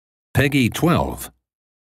Peggy 12.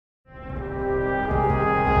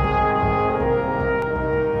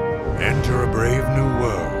 Enter a brave new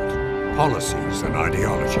world, policies and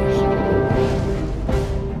ideologies.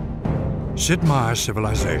 Sid Meier's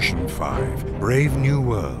Civilization 5, Brave New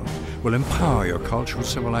World, will empower your cultural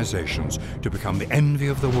civilizations to become the envy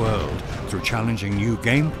of the world through challenging new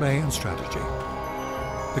gameplay and strategy.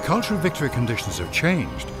 The cultural victory conditions have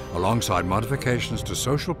changed, alongside modifications to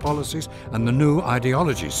social policies and the new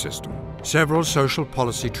Ideologies system. Several social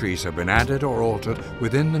policy trees have been added or altered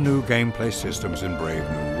within the new gameplay systems in Brave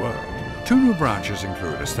New World. Two new branches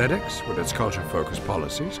include Aesthetics, with its culture-focused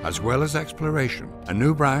policies, as well as Exploration, a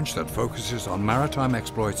new branch that focuses on maritime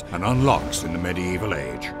exploits and unlocks in the medieval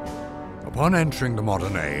age. Upon entering the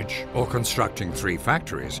modern age, or constructing 3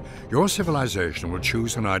 factories, your civilization will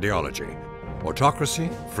choose an ideology: autocracy,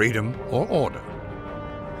 freedom, or order.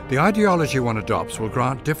 The ideology one adopts will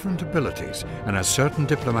grant different abilities and has certain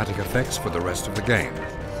diplomatic effects for the rest of the game.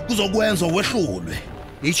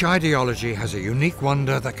 Each ideology has a unique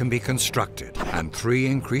wonder that can be constructed, and 3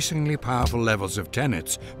 increasingly powerful levels of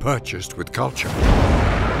tenets purchased with culture. The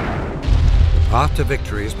path to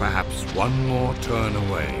victory is perhaps one more turn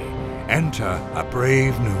away. Enter a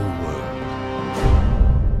brave new world.